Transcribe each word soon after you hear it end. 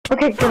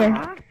Okay, come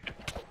here.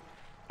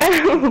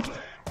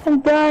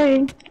 I'm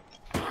dying.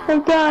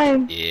 I'm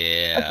dying.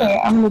 Yeah. Okay,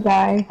 I'm gonna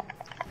die.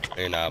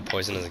 You're not.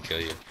 Poison doesn't kill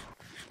you.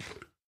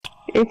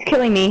 It's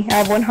killing me. I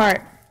have one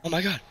heart. Oh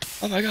my god.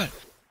 Oh my god.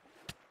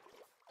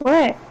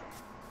 What?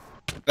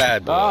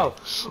 Bad boy. Oh.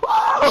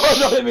 Oh,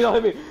 don't hit me,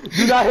 don't hit me.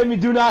 Do not hit me,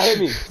 do not hit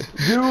me.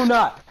 Do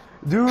not.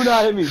 Do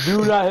not hit me,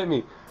 do not hit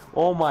me.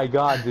 Oh my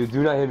god, dude,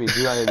 do not hit me,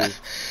 do not hit me.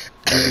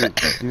 Dude,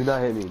 do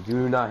not hit me,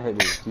 do not hit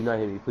me, do not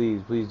hit me,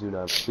 please, please do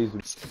not, please do.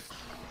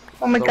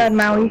 Oh my god,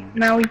 Maui.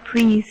 Maui,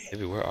 please.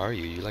 Baby, where are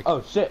you? You like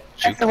Oh shit.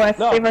 SOS,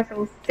 No. save our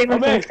souls. Save our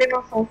souls, save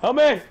our souls. Help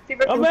me!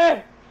 Save our Help souls.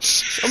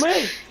 me! Help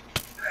me!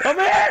 Help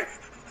me! what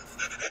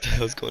the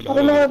hell's going I on?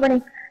 don't know where I'm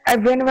running. I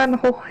ran around the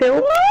whole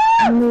hill.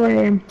 I don't know where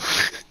I am.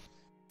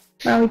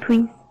 Maui,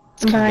 please.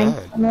 I'm dying. on.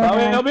 I'm gonna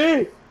die. Help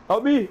me!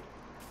 Help me!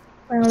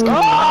 Maui.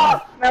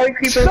 Ah! Maui,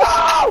 creepers. No!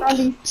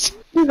 Zombies.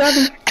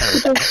 Zombies.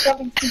 Creepers,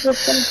 zombies, creepers,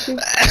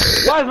 zombies.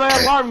 Why is my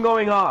alarm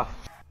going off?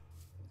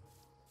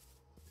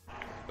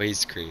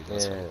 Waste cream.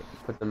 That's Yeah,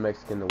 put the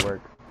Mexican to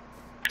work.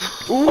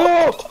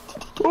 Ooh!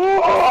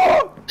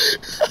 Ooh!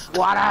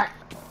 Water!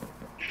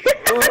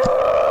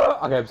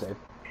 Okay, I'm safe.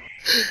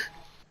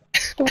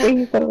 The way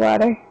you said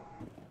water.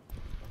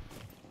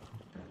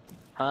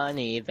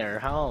 Honey, they're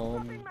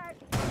home.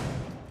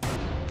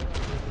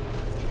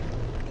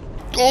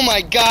 Oh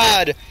my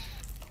god!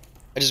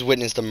 I just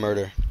witnessed a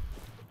murder.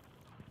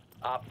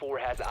 Op 4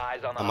 has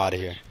eyes on the I'm out of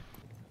here.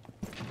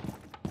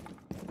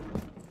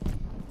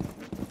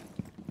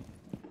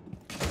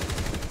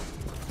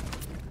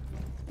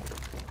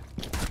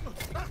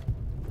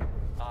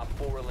 Op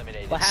 4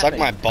 eliminated. What Suck happened?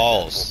 my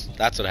balls.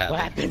 That's what What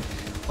happened.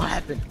 happened? What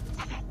happened?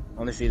 I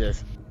want to see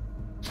this.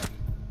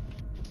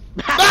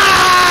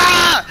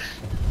 Ah!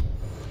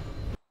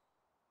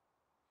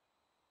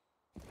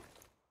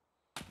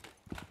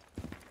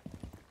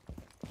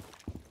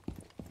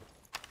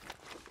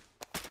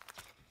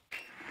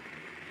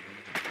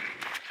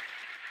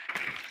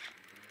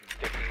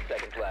 15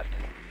 seconds left.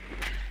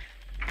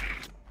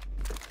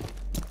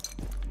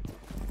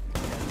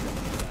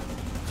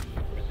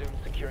 Resume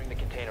securing the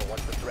container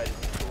once the threat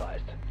is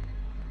neutralized.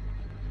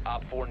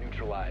 Op 4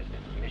 neutralized.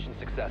 Mission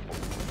successful.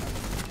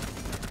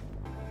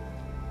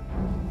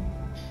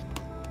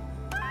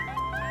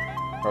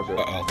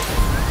 Uh-oh.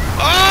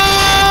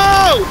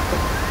 Oh!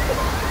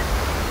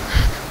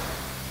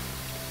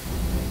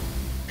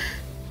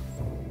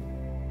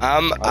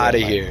 I'm out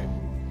of here.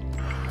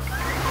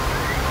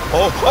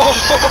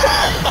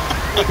 Oh!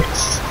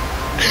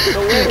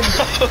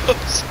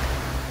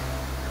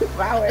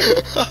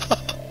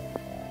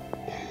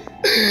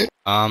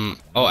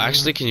 Oh,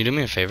 actually, can you do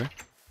me a favor?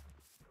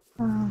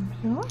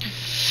 Sure.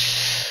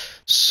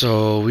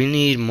 So, we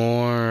need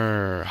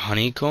more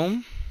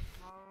honeycomb.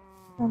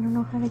 I don't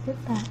know how to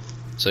get that.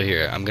 So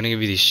here, I'm gonna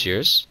give you these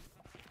shears.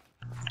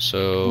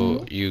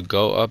 So, you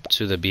go up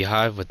to the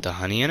beehive with the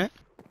honey in it.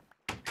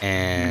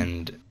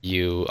 And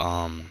you,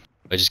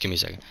 wait, just give me a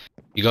second.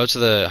 You go to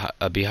the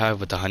beehive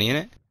with the honey in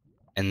it.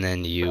 And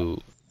then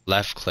you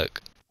left click.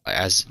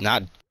 As,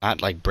 not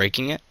like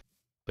breaking it,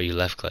 but you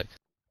left click.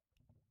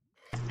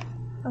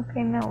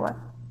 Okay, now what?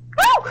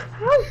 Oh!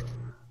 Oh!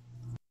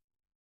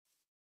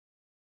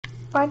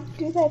 Why'd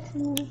you do that to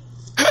me?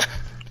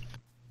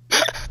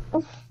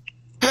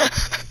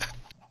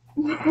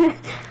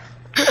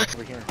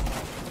 Over here.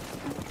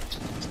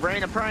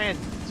 Spraying and praying.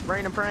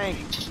 Spraying and praying.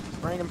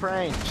 Spraying and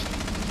praying.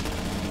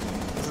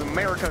 This is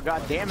America,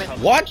 goddammit.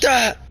 What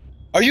the?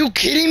 Are you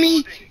kidding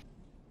me?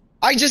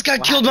 I just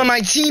got killed by my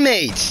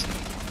teammates.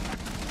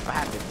 What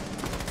happened?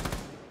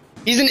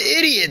 He's an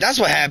idiot. That's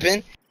what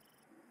happened.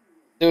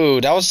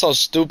 Dude, that was so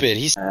stupid.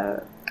 He's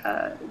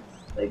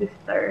It's like a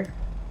star.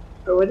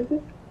 Or what is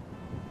it?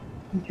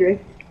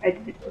 Drift? I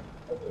did it.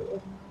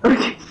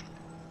 Okay.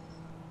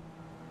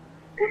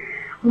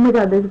 Oh my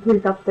god, there's a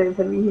police officer in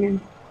front of me here.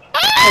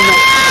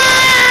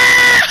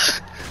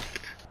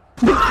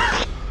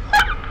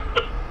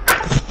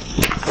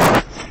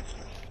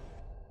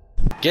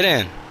 Get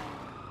in.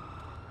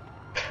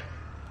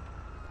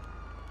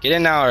 Get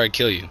in now or I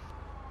kill you.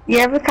 You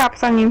have the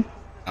cops on you.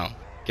 Oh,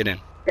 get in.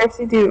 Yes,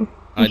 you do.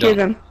 I You hear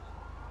don't. them.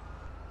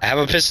 I have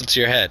a pistol to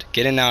your head.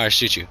 Get in now or I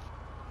shoot you.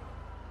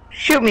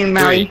 Shoot me,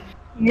 Maui.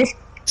 You just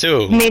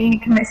 2, made me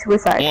commit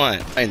suicide. 1,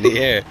 in the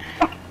air.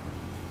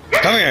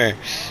 Come here.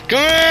 Come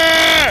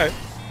here!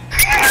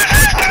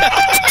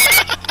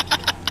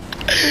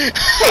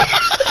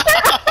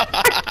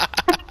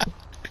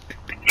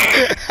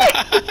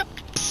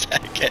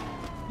 Second.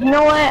 You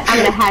know what? I'm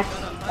gonna hack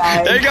you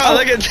guys. There you go,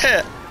 look at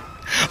that.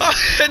 Oh,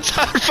 it's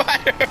on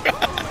fire.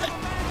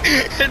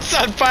 It's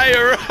on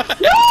fire.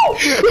 No!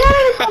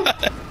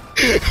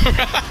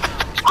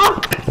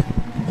 Oh!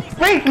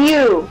 Freak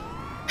you!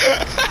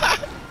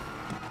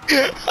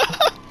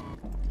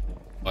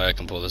 Oh, I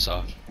can pull this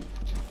off.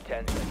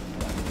 10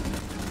 seconds left.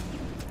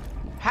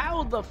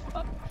 How the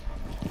fuck?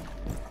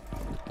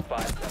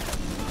 5 seconds.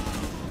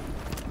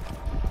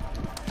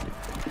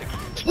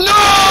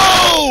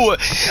 No!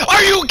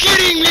 Are you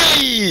kidding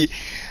me?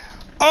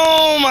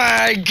 Oh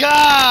my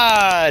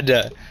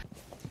god!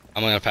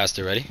 I'm gonna pass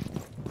through. Ready?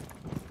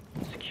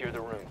 Secure the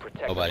room.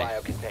 Protect Oh, the buddy.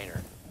 bio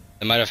container.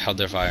 They might have held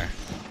their fire.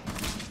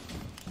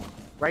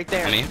 Right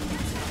there. Me?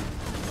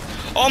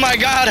 Oh my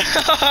god!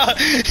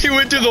 He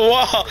went through the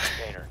wall!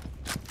 Container.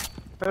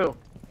 Who?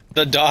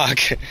 The dog.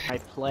 I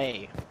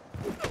play.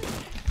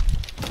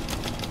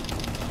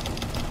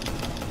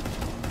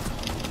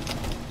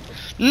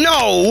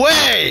 No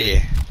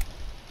way!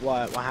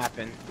 What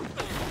happened?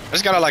 I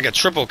just got like a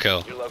triple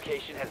kill. Your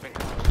location has been.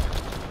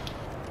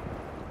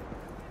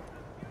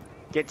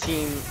 Get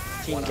team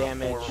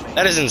damage.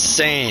 That is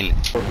insane.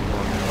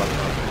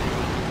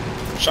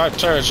 Sharp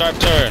turn, sharp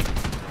turn.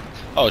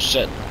 Oh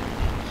shit.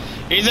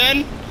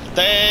 Ethan, I'm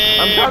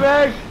they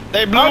coming!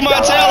 blew I'm my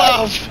coming! tail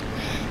off.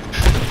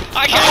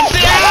 I can't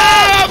see.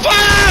 Ah,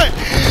 fire!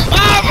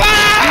 Ah,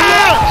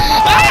 fire!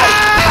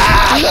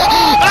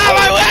 Ah,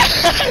 my way!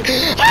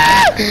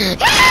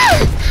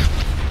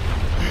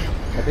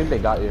 I think they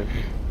got you.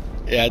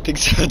 Yeah, I think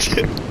so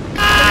too.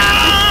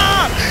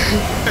 Ah!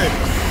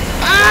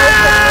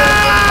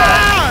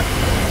 Ah!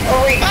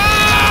 Oh wait.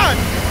 Ah!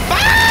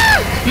 Ah!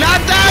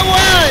 Not that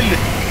one!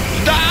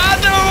 The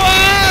other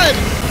one!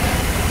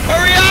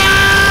 Hurry up!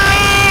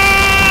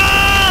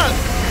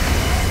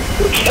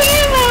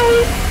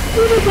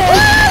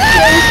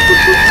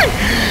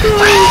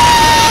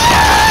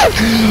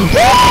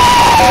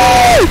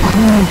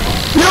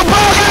 You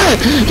broke it!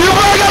 You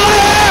broke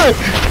it!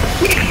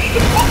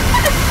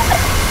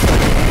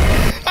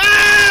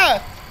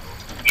 Ah!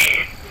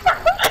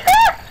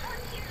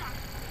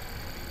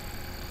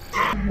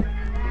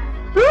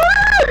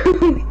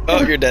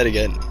 Oh, you're dead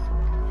again.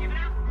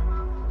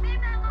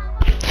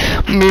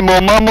 Mimo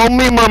mamo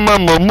mimo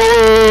mamo mo.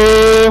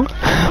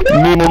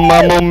 Mimo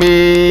mamo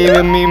mi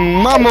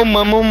mamo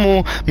mamo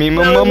mo.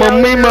 Mimo mamo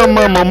mimo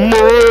mamo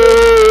mo.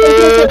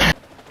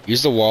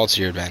 Use the wall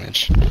to your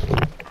advantage.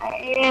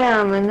 I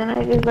am, and then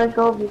I just let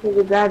go because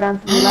it grabbed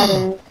onto the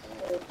ladder.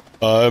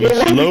 I'm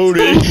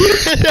floating.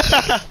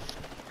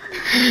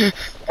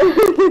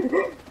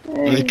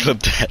 Let me clip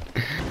that.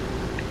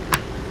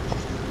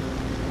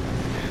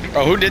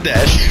 Oh, who did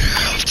that?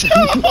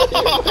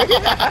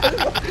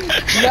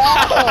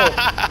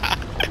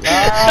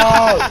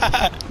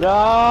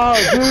 No,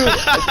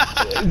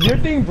 dude, your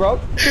thing broke.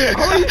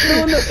 How are you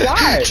still in the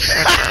sky?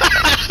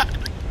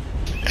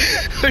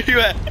 Where you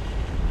at?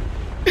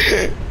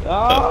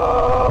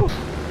 Oh,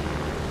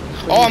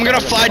 Oh, I'm gonna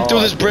fly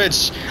through this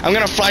bridge. I'm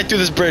gonna fly through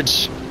this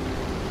bridge.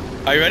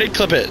 Are you ready?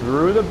 Clip it.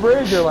 through the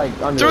bridge or like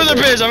under Through the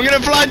bridge. I'm gonna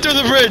fly through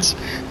the bridge.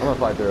 I'm gonna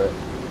fly through it.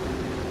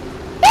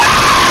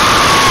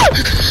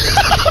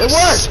 It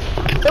worked!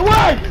 It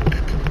worked!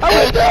 I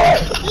went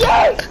through it!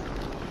 Yes!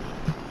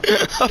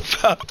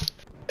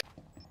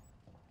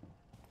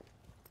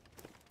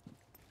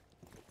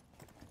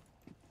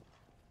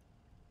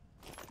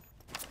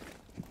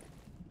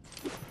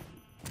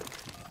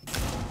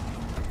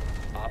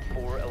 Op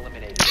 4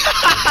 eliminated.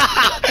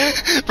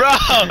 Bro!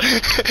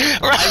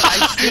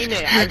 I've seen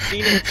it. I've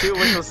seen it too,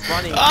 which was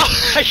funny.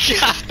 Oh my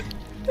god!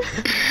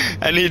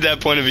 I need that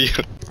point of view.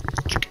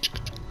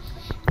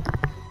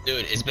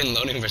 Dude, it's been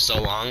loading for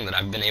so long that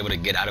I've been able to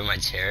get out of my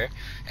chair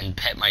and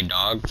pet my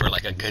dog for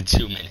like a good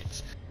 2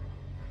 minutes.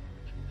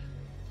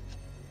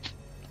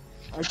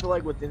 I feel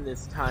like within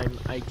this time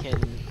I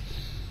can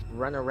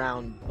run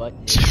around butt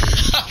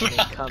naked and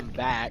then come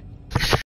back